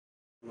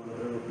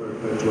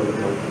Perpetual,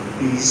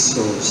 please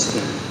so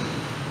stand.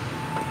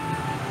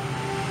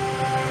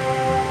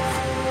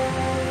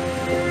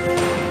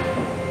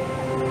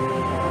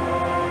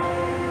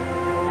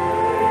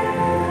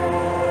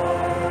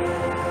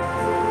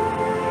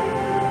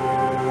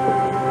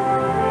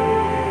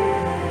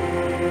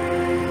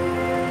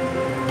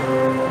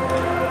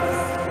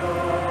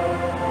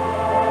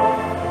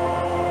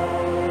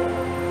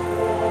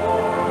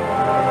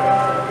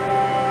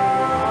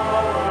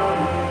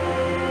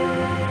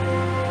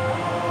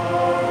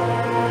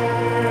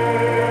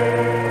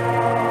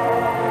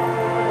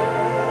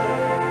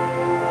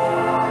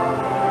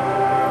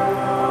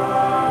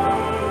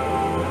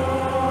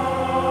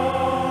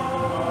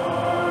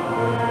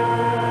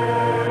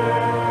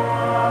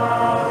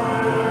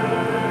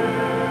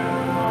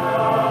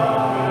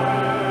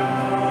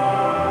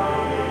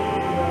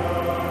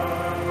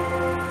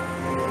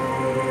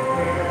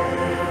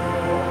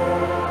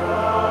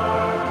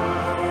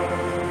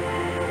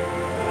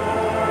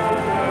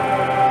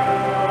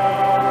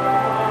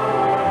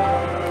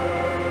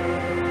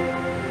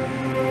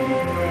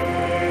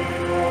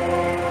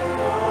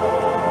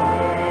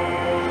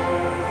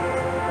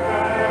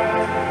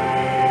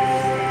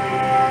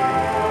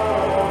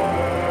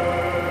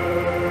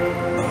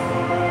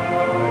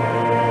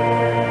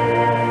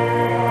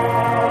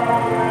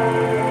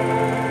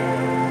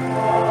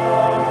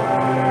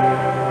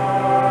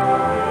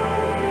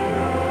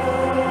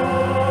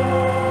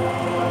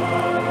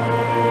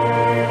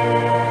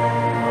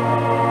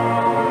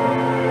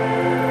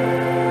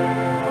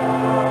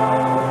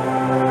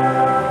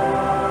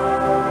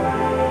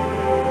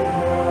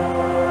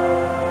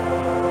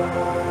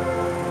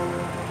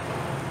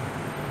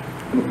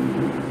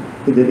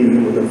 In the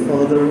name of the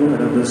Father,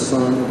 and of the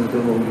Son, and of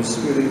the Holy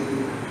Spirit.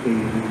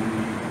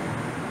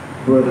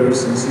 Amen.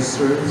 Brothers and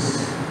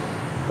sisters,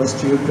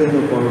 as children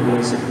of our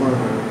Blessed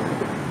Mother,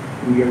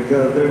 we are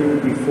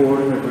gathered before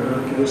her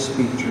miraculous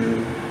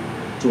picture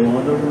to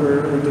honor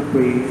her and to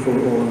pray for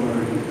all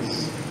our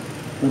needs.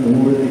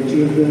 Unworthy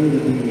children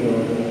that we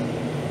are,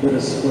 let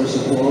us first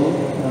of all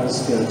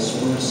ask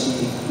God's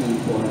mercy and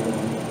pardon.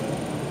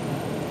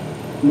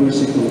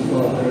 Merciful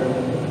Father,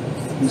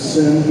 you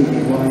sent your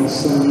divine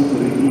Son to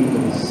redeem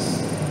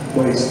us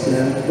by his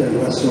death and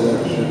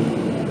resurrection,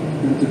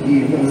 and to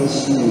give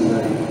us new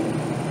life.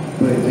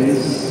 By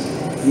this,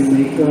 you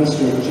make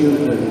us your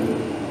children,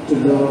 to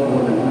love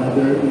one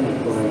another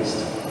in Christ.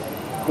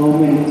 How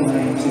many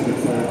times in the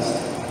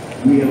past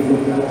we have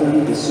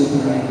forgotten the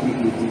sovereign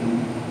dignity.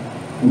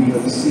 We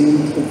have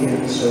sinned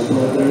against our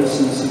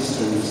brothers and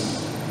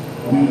sisters.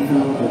 We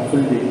have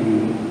offended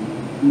you.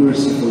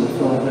 Merciful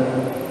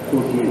Father,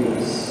 forgive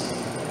us.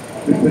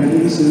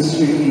 Repenting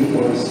sincerely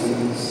of our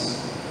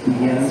sins,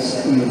 we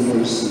ask your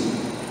mercy.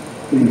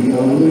 May we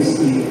always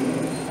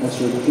live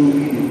as your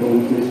truly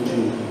devoted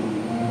children.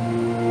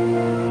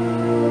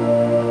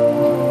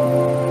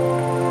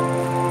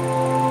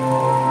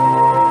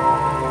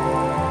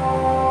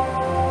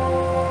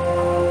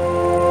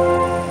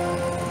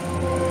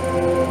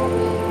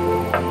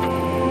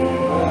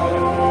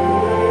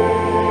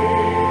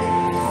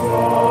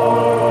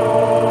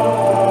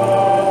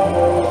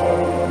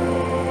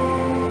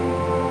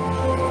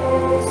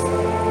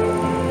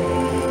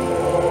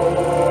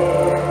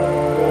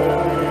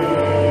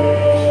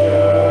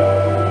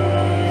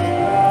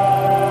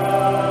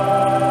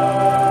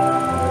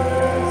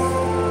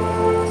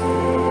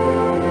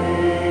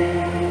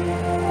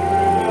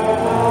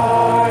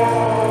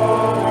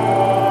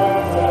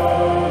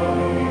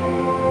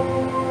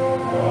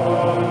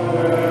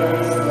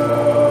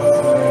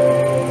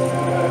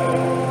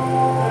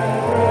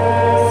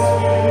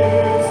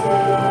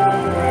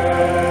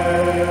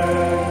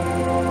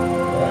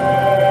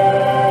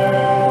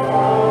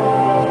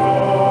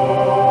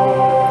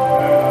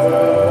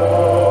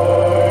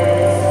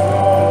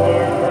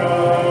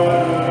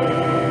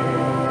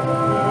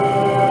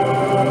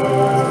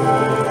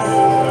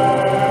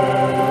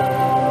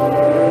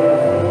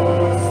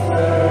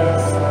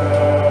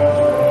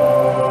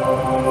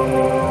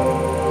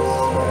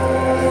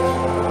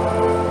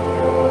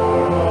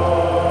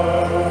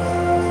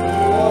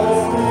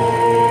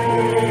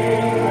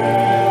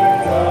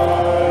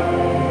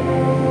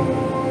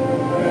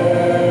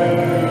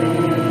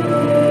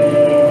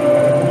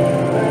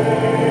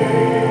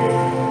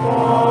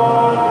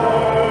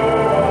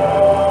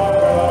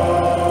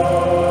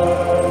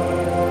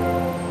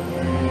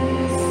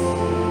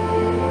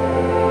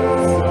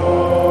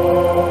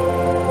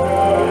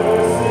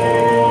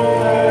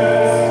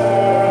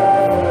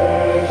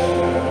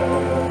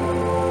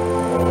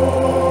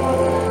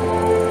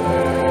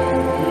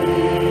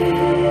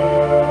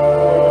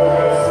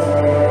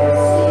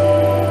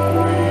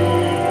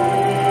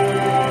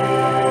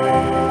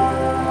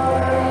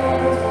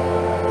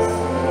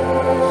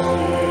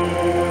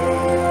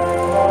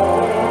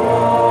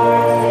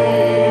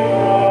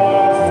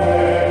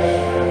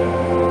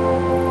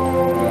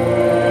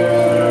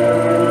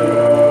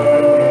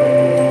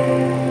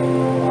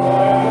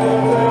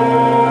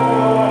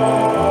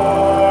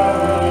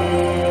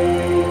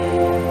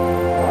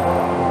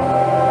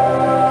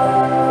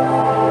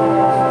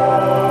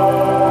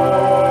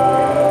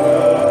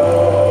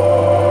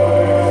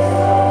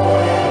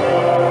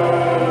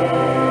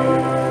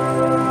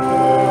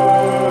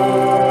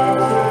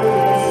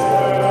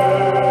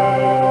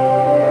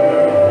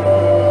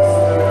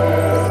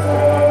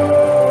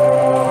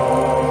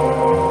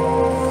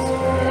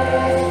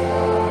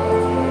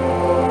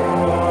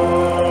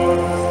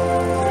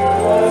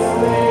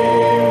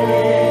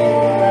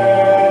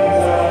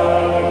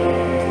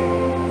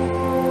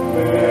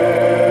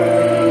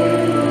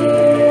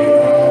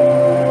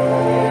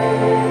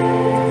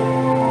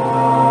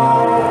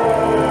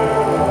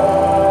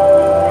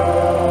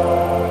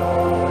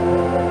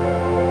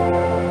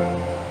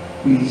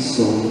 Please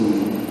join me.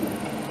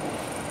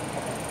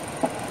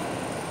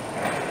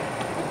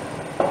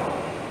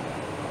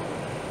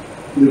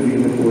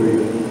 Novena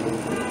prayer.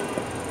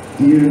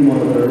 Dear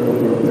Mother of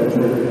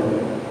Perpetual Help,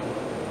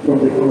 from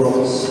the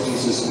cross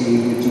Jesus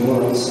gave you to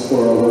us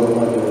for our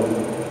mother.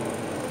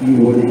 You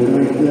were the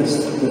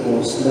kindest, the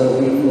most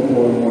loving of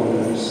all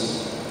mothers.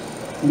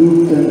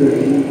 Look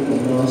tenderly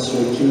on us,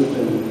 your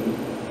children,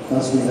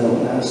 as we now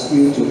ask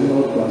you to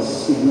help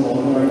us in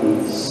all our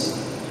needs,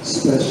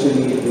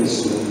 especially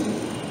this one.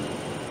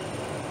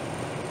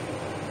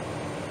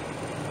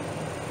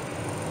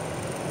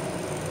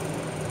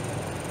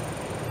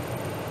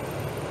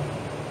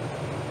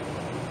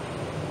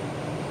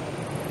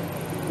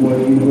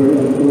 While you were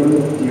on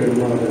earth, dear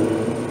Mother,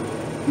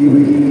 you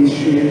willingly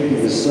shared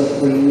in the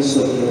sufferings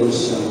of your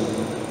Son.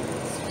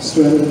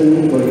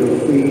 Strengthened by your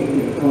faith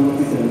and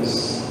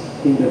confidence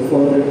in the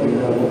Father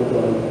beloved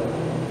God,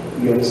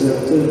 you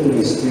accepted the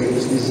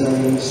mysterious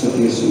designs of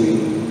His will.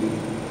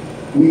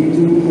 We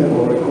too have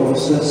our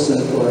causes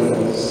and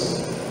trials.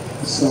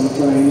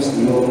 Sometimes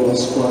they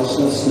almost crush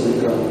us to the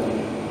ground.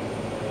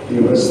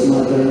 Dearest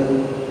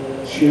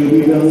Mother, share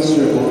with us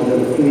your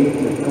abundant faith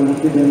and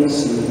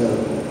confidence in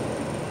God.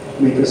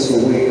 Make us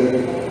aware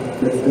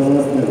that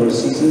God never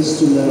ceases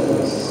to love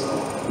us,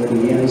 that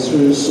He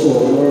answers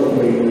all our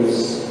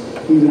prayers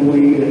in the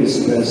way that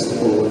is best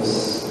for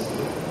us.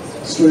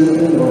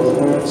 Strengthen our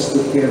hearts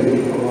to carry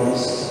the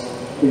cross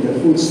in the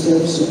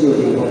footsteps of your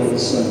divine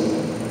Son.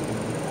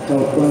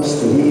 Help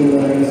us to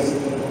realize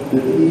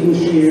that He who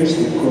shares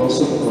the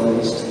cross of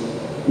Christ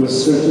will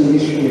certainly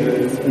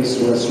share His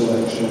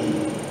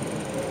resurrection.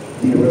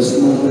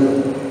 Dearest Mother,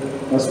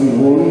 as we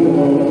worry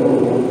about our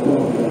own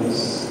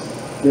problems,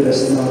 let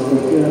us not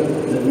forget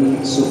the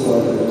needs of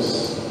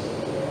others.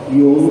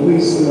 You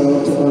always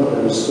loved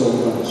others so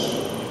much.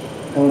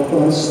 Help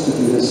us to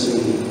do the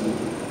same.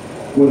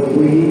 We're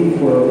praying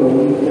for our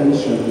own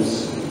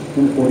intentions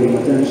and for the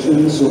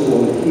intentions of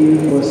all here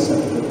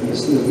present at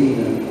this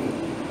novena.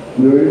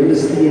 We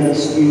earnestly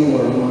ask you,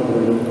 our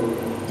Mother,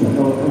 to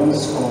help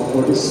us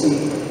comfort the sick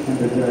and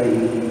the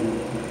dying,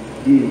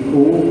 give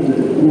hope to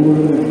the poor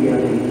and the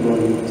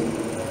unemployed,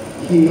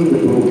 heal the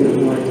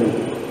brokenhearted,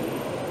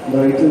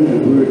 lighten the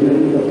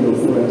burden of the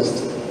oppressed,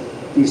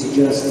 teach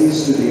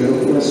justice to the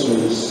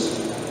oppressors,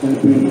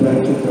 and bring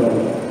back to God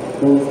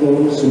all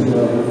those who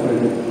have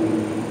offended Him.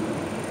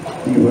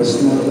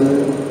 Dearest Mother,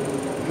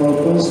 help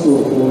us to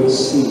avoid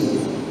sin,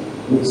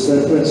 which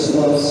separates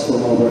us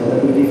from our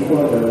Heavenly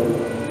Father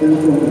and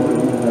from one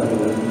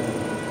another.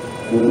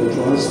 With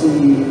trust in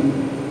You,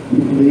 we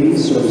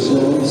place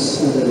ourselves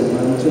under the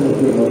mantle of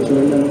Your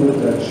maternal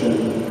protection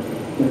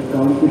and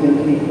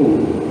confidently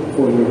hope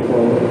for Your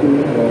powerful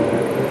help.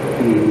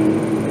 Amen.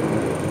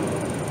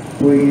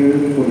 Prayer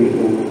for the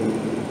hope.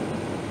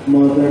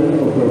 Mother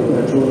of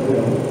Perpetual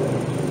Help,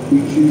 we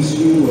choose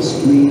You as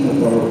Queen of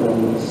our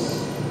homes.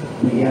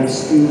 We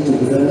ask You to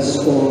bless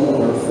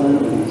all our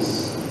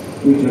families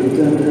with Your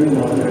tender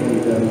motherly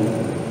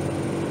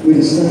love. With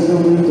the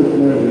sacrament of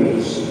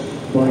marriage,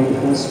 bind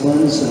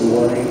husbands and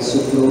wives so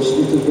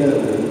closely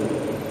together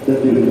that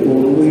they will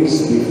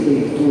always be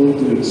faithful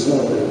to each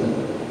other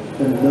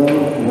and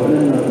love one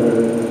another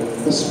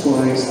as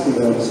Christ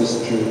loves His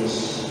church.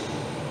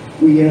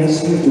 We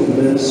ask You to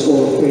bless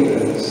all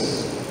parents.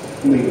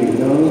 May they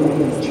love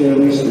and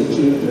cherish the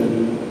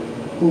children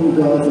whom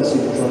God has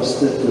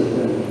entrusted to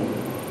them.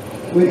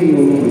 May they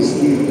always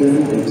give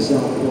them the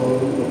example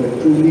of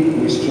a truly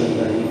Christian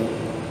life.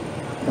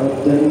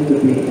 Help them to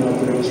bring up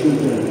their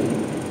children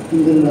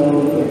in the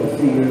love and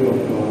fear of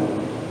God.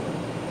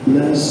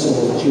 Bless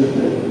all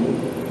children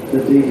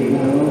that they may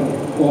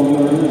love,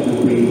 honor, and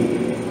obey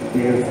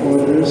their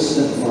fathers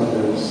and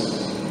mothers.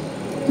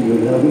 To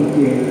Your loving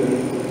care,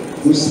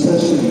 we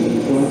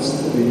especially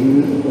trust the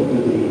youth of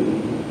the day.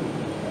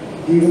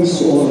 Give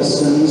us all a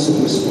sense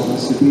of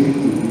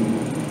responsibility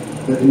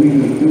that we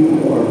may do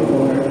our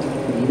part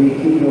in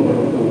making our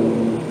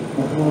home a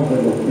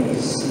haven of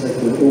peace like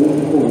Your own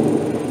home,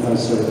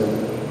 Nazareth.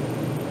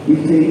 We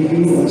take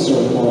You as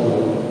our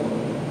model.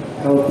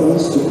 Help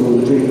us to grow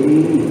daily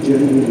in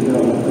genuine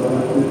love of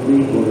God and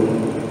neighbor,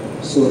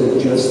 so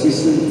that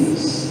justice and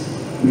peace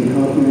may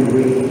happily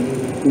reign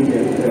in the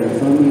entire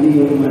family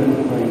of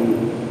mankind.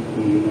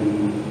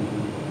 Amen.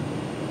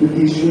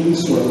 Petitions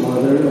for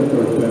Mother of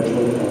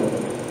Perpetual Help.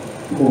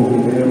 Holy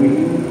Mary,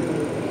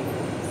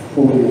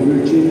 Holy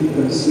Virgin,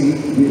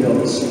 conceived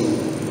without sin.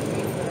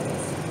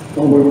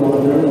 Our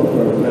Mother of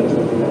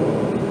Perpetual Help,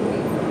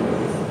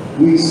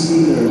 we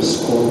sinners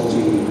call to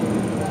You,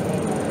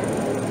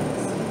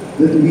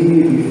 that we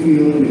may be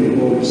filled with the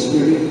Holy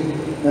Spirit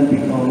and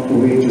become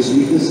courageous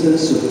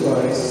witnesses of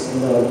Christ's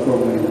love for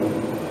men.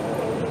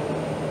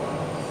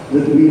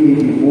 That we may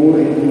be more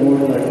and more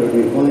like our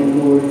divine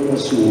Lord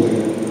as You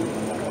were.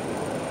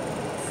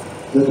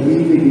 That we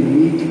may be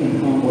meek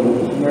and humble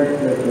of heart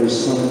like Your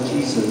Son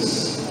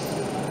Jesus,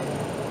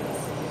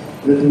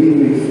 that we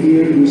may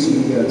fear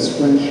losing God's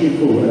friendship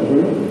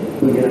forever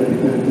by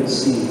unrepentant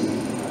sin,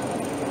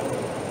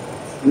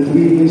 that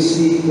we may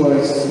seek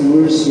Christ's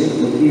mercy and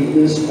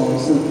forgiveness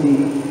constantly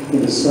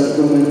in the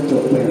sacrament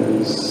of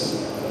penance,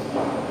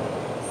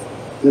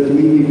 that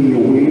we may be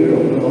aware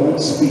of God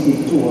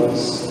speaking to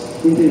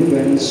us in the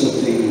events of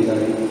daily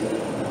life,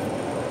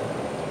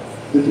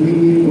 that we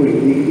may pray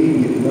daily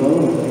with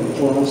love and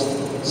trust,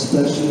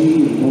 especially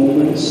in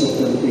moments of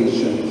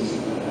temptations,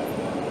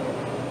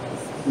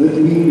 that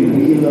we may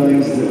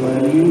realize the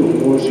value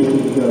of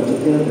worshiping God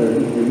together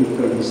in the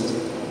Eucharist,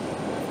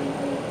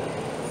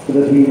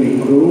 that we may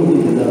grow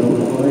in the love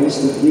of Christ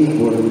and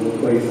neighbor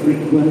by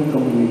frequent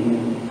communion,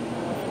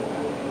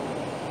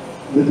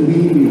 that we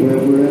may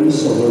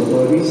reverence our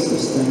bodies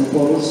as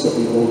temples of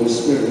the Holy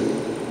Spirit,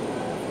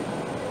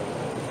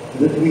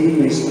 that we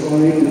may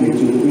strive to be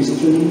true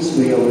Christians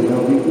by our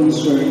loving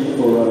concern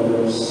for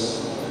others,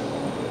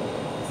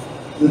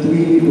 that we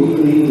may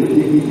proclaim the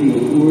dignity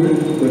of work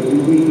by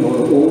doing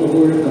our own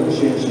work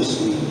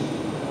conscientiously,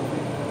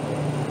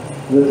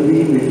 that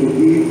we may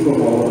forgive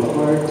from our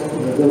heart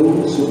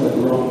those who have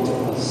wronged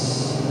us,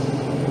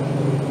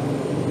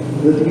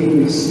 that we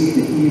may see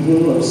the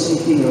evil of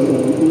seeking our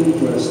own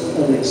interest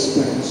at the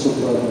expense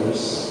of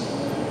others,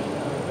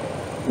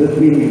 that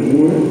we may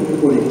work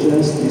for the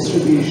just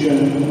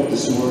distribution of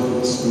this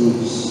world's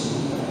goods,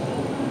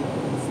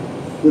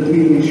 that we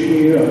may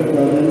share our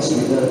talents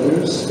with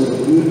others for the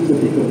good of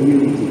the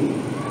community,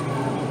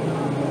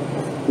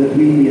 that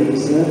we may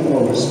accept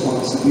our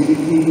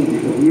responsibility in the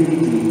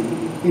community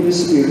in the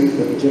spirit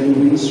of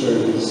genuine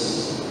service,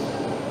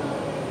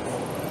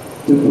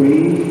 to pray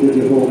that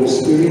the Holy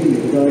Spirit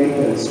may guide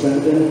and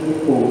strengthen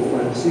Pope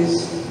Francis,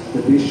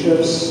 the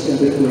bishops, and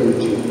the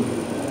clergy,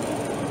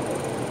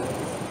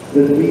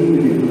 that we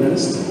may be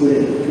blessed with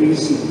an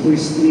increase in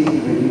priestly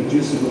and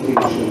religious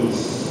vocations,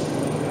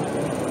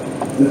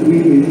 that we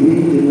may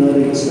bring the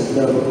knowledge and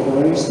love of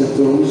Christ to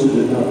those who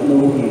do not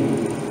know Him,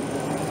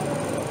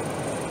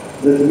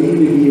 that we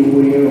may be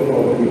aware of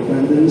our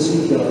dependence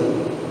on God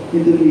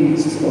in the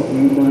midst of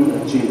human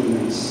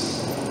achievements,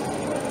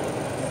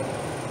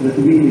 that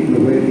we may be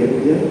ready at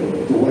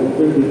death to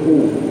enter the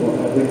home of our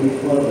Heavenly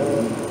Father,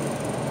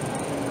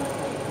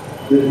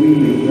 that we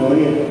may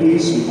die at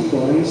peace with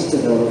Christ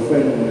and our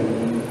friend,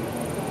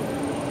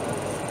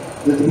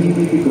 that we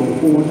may be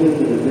comforted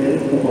to the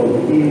death of our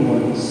dear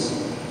ones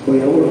by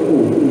our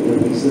hope in the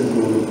risen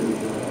Lord,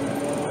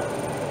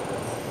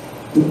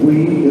 to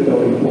pray that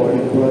our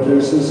departed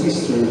brothers and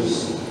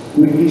sisters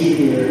will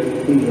share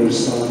in your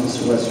Son's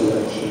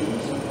resurrection.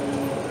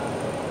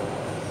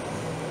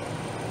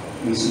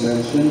 Please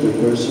mention the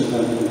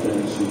personal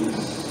intentions.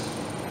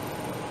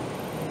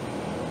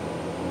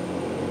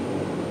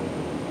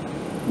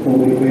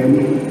 Holy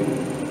Mary,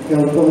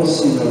 help us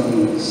in our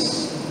needs.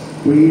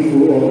 Pray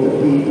for all the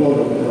people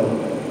of God.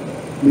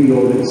 We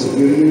all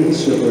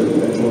experience your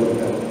perpetual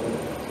help.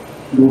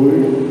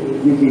 Lord,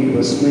 you gave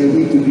us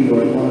Mary to be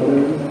our mother,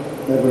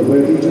 ever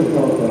ready to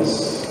help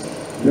us.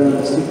 Grant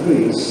us the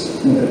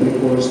grace to have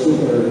recourse to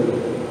her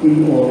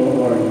in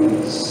all our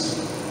needs.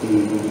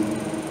 Amen.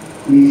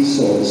 Please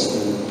all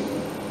stand.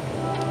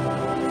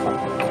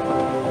 Amen.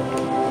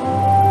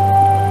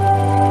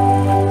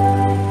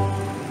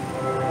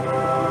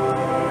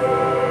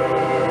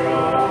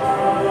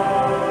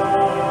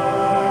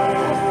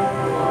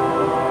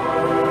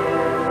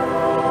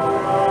 Amen.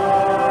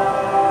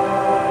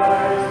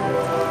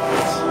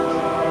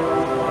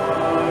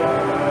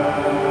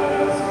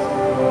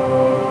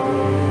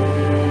 Amen.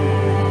 Amen. Amen. Amen. Amen.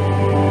 Amen.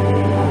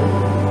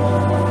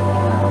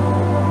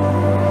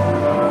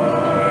 Amen.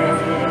 Amen. Amen. Amen. Amen.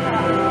 Amen.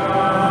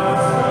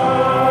 Amen.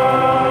 Amen.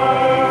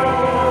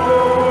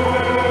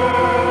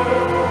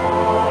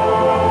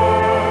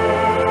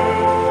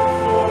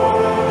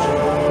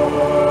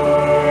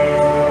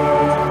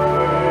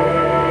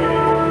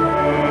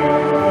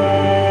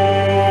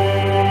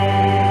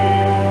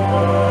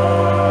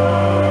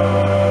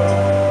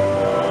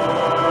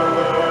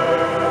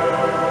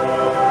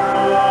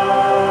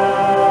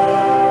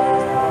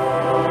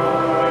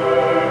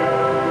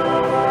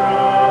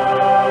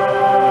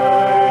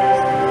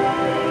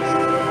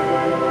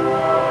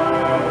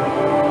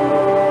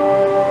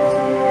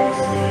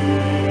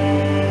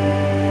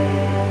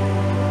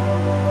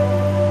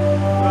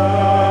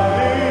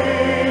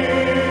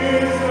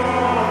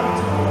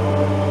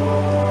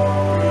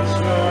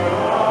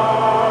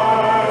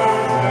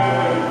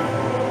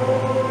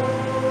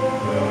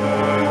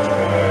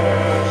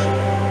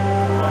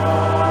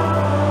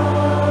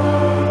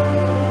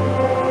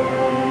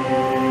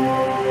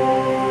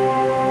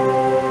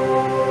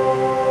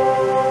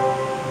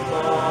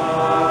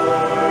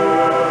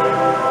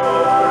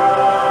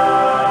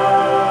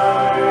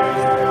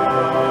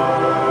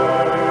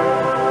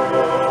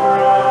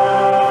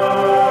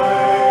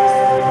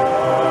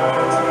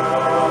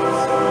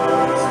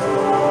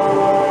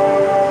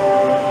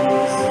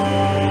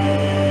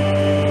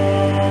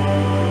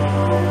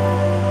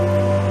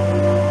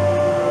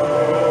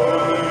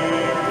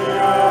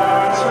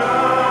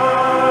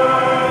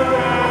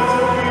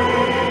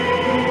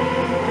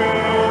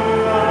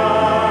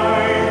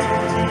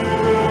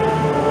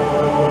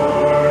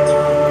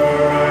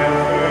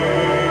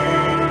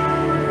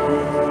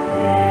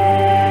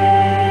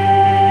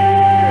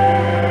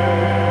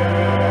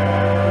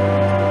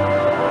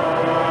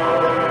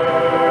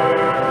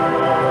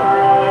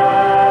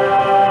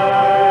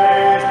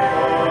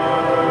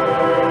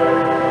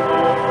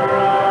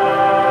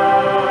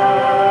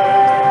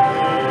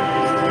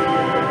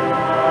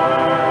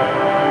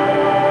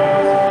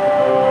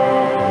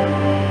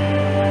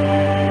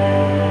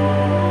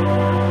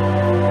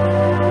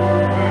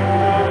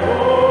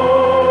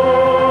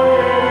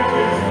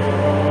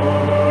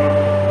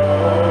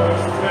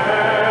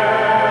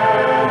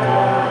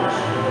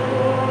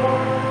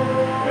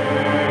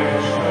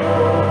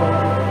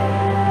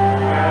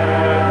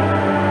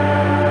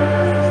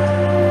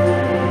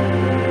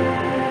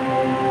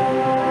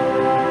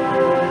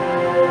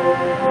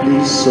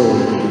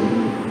 soul.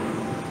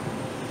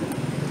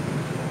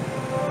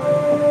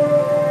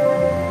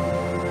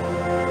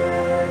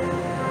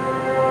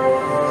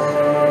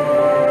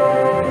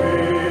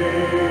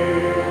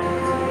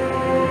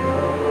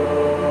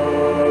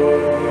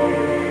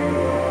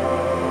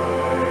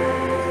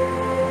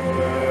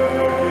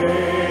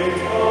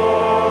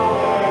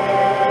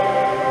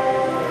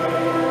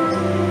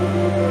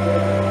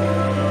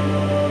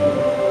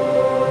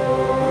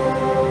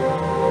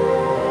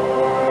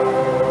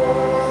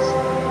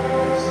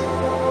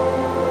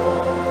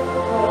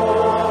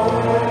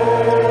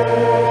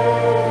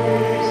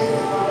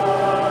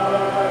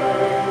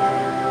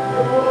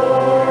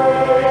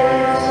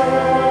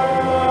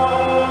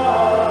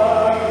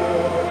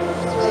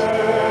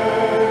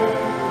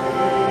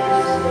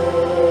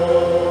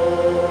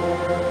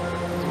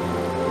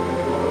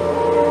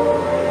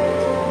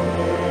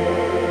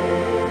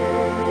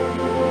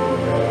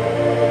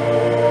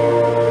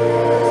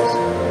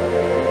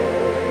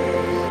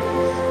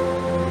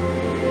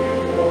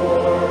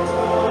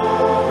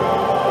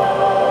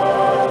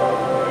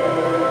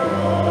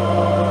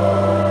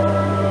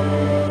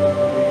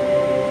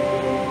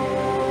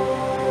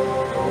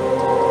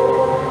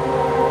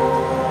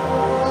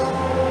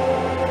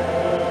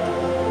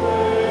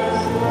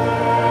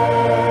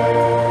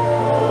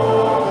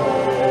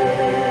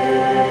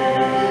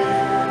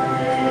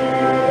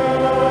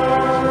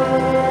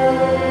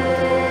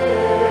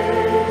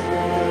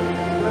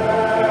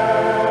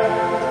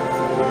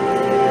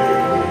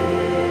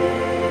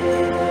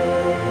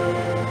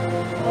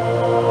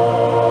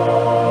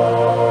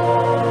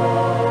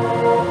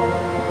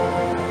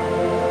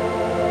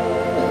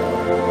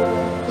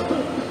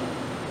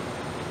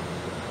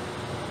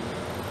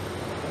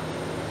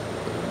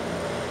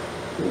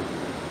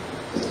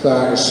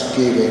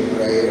 Thanksgiving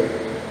prayer.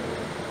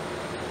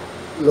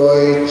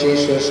 Lord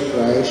Jesus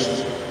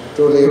Christ,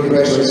 truly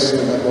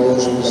present in the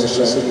most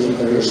blessed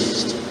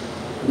Eucharist,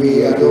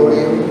 we adore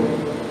you.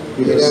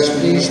 It has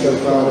pleased the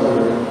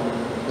Father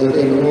that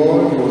in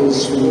all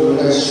whose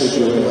fullness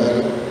you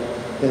dwell,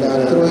 and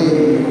that through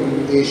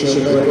you he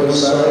should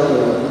reconcile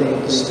all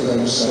things to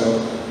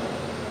himself.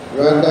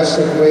 Grant us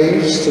the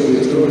grace to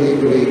be truly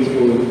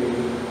grateful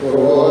for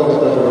all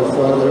that our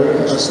Father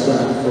has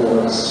done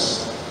for us.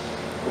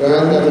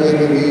 Grant that we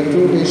may be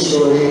truly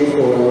sorry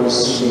for our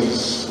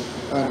sins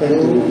and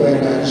do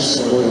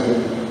penance for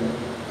them.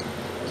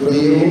 Through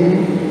you,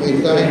 we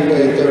thank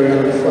the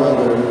Eternal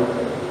Father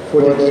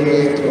for the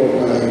gift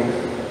of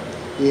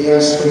life. He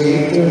has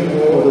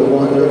created all the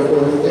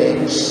wonderful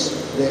things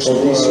of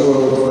this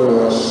world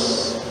for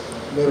us.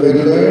 May we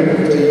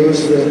learn to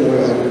use them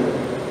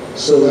well,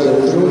 so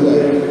that through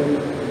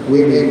them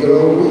we may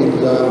grow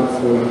in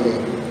love for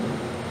Him.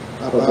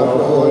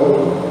 Above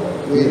all,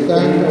 we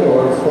thank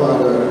our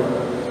Father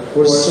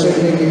for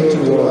sending you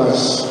to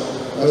us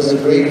as the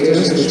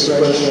greatest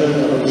expression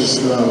of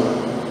His love,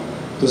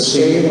 to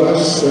save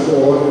us from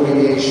all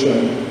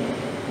creation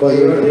by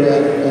your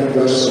death and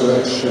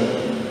resurrection.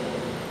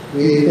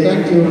 We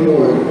thank you,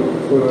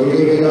 Lord, for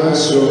giving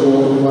us your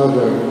own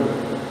Mother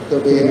to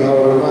be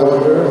our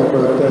Mother of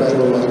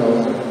Perpetual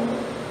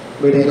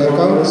love. With the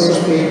countless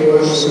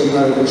favors we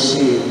have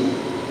received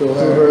to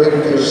her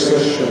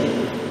intercession,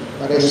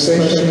 and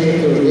especially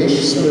to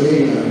this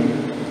Novena,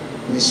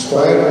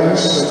 inspire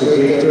us to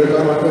greater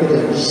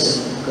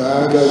confidence,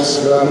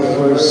 God's love and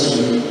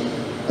mercy,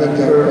 and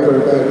her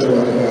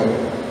perpetual help.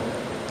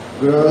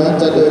 Grant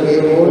that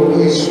we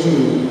always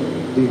do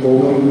the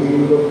holy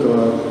will of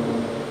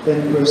God,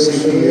 and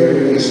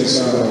persevere in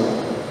His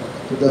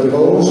love, to the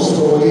most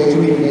holy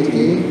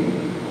Trinity,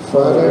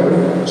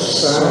 Father,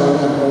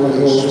 Son, and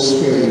Holy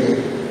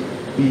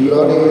Spirit, be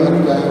glory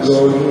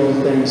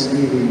and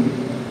thanksgiving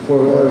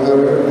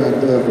forever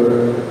and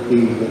ever.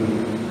 Amen.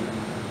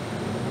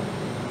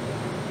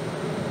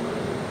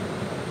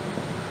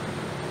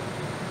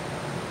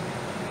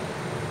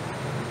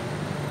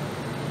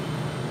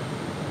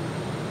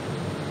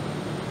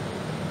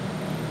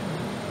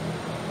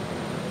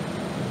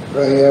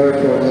 Prayer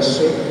for the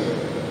sick.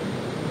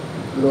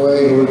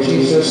 Lord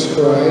Jesus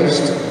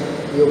Christ,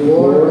 you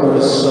bore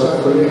our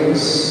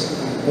sufferings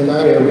and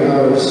carried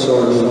our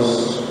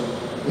sorrows,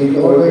 in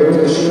order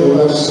to show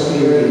us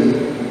clearly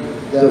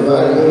the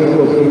value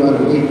of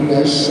human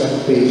weakness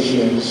and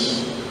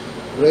patience.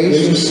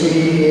 Graciously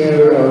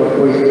hear our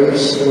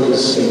prayers for the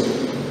sick.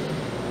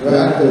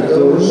 Grant that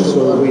those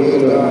who are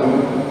weighed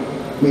down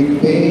with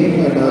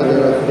pain and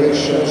other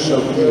afflictions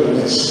of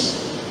illness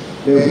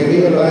may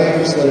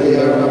realize that they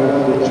are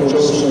among the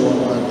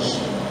chosen ones,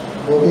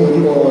 whom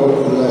you call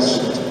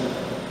blessed.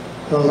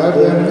 Help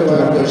them to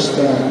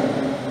understand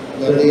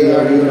that they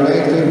are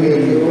united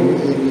with you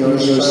in your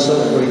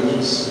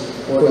sufferings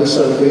for the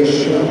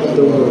salvation of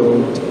the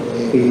world.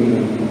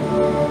 Amen.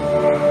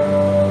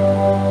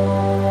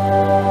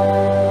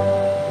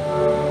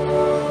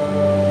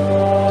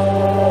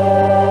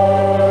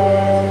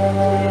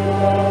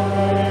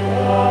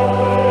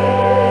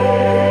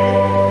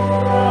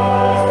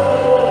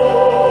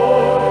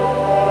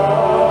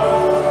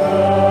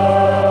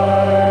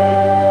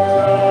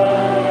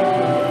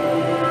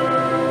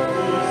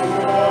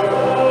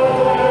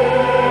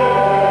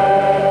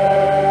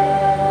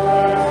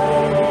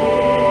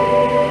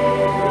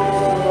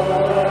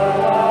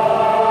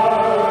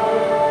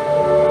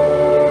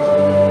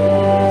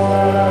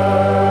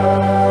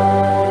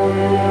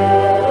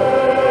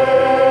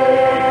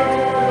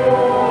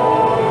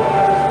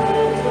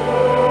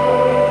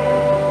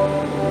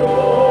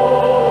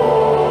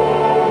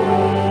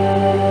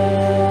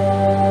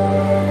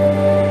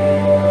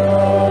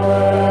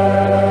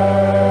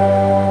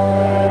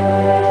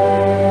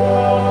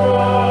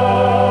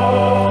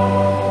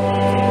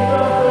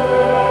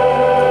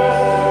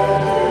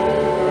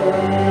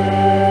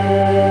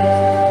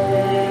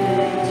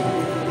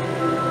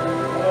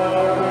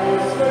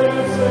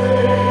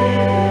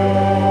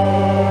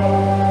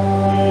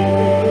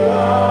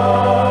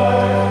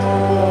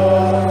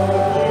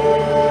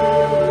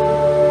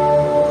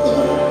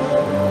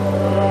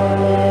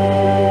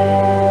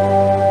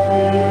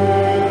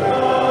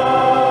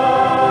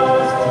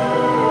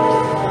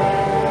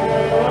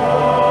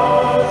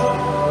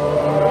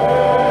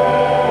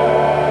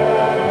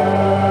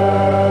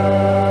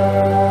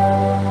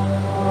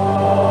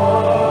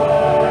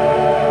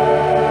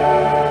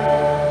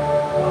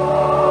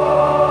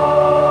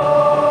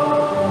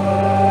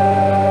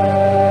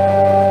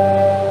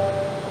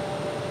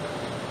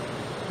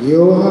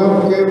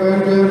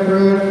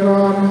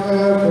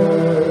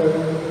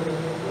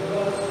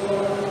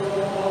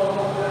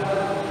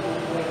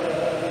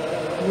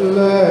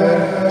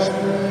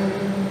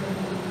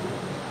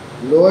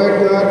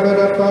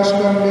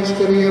 Paschal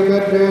mystery of the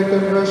death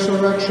and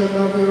resurrection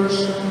of your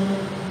Son,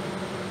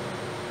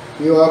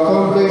 you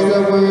accomplish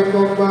the work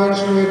of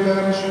man's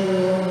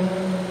redemption.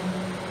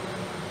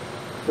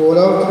 Full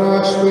of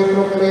trust, we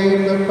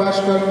proclaim the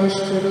Paschal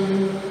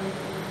mystery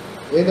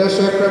in the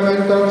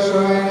sacramental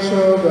signs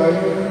of thy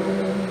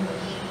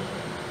grace.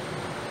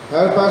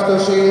 Help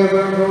us to see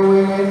ever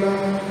growing in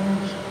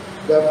us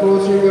the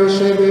fruits of your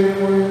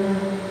saving word,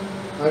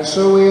 and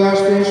so we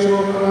ask this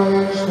through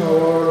Christ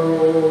our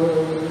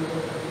Lord.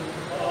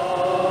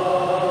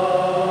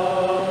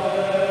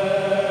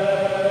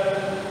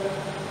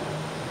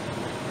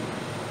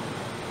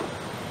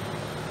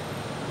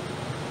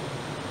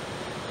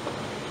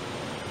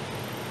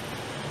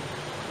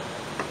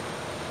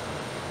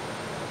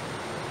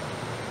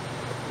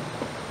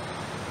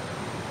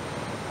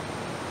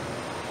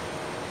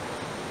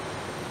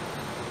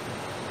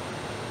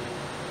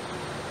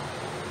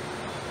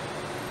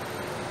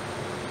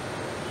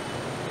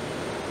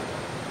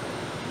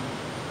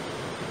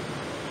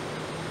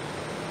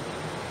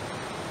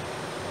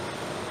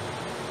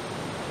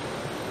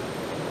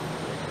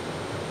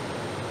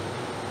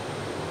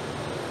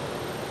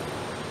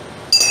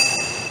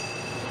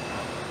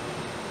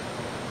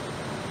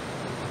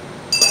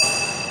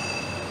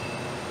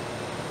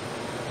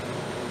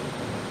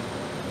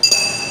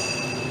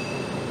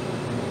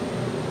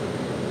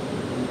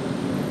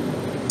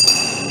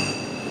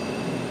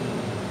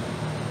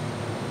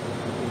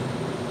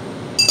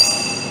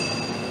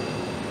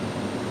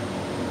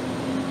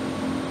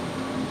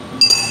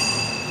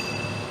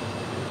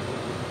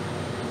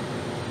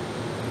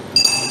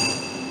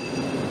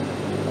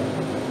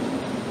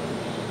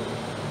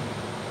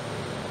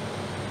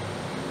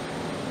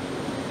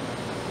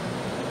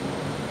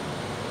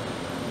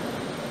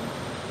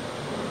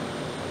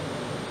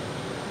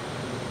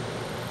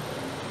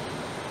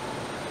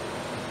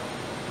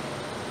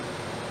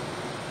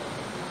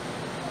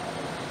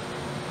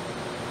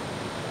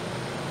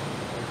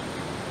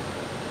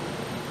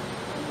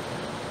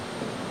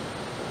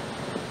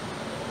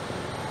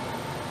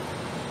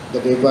 The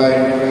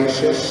divine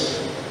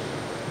graces,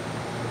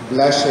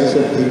 blessed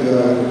be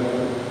God,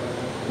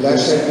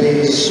 blessed be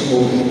his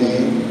holy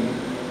name,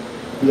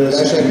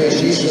 blessed be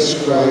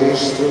Jesus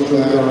Christ through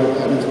God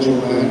and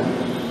through man,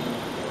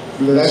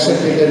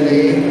 blessed be the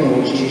name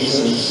of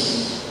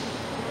Jesus,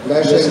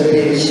 blessed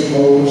be his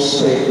most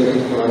sacred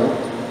heart,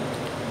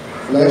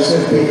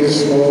 blessed be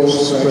his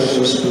most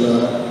precious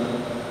blood,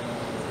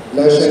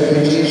 blessed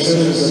be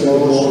Jesus, the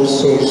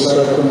most holy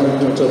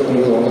sacrament of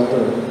the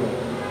altar.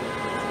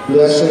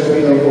 Blessed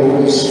be the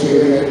Holy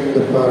Spirit,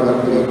 the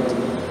Paraclete.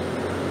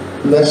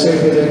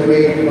 Blessed be the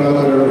great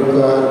Mother of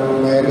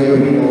God,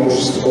 Mary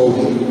Most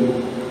Holy.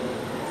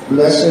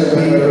 Blessed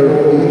be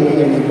her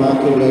holy and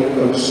immaculate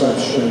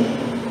conception.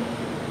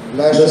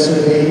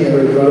 Blessed be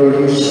her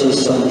glorious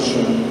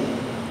assumption.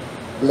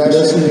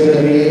 Blessed be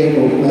the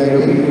name of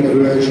Mary, the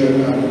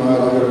Virgin and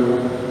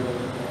Mother.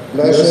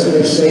 Blessed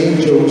be Saint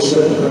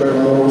Joseph, her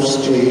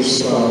most chaste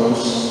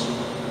spouse.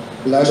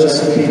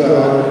 Blessed be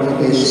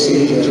God, his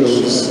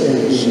angels and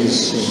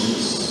his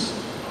saints.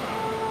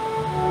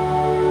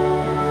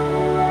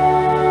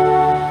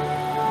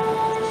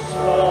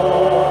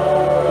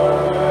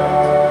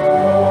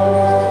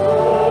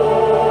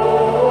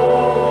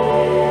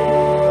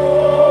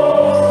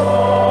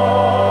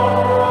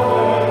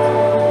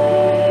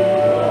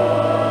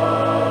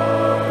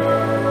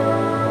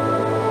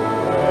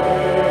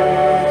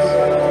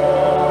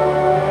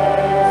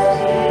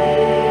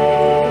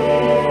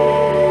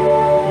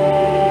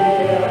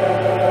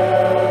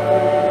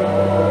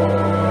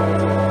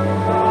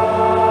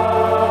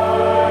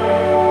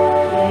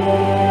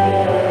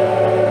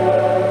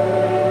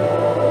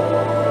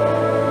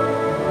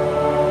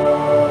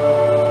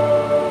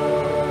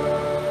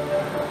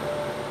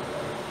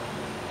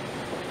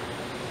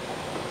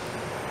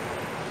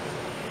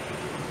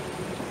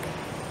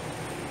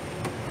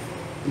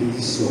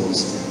 Please so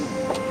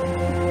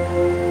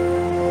stand.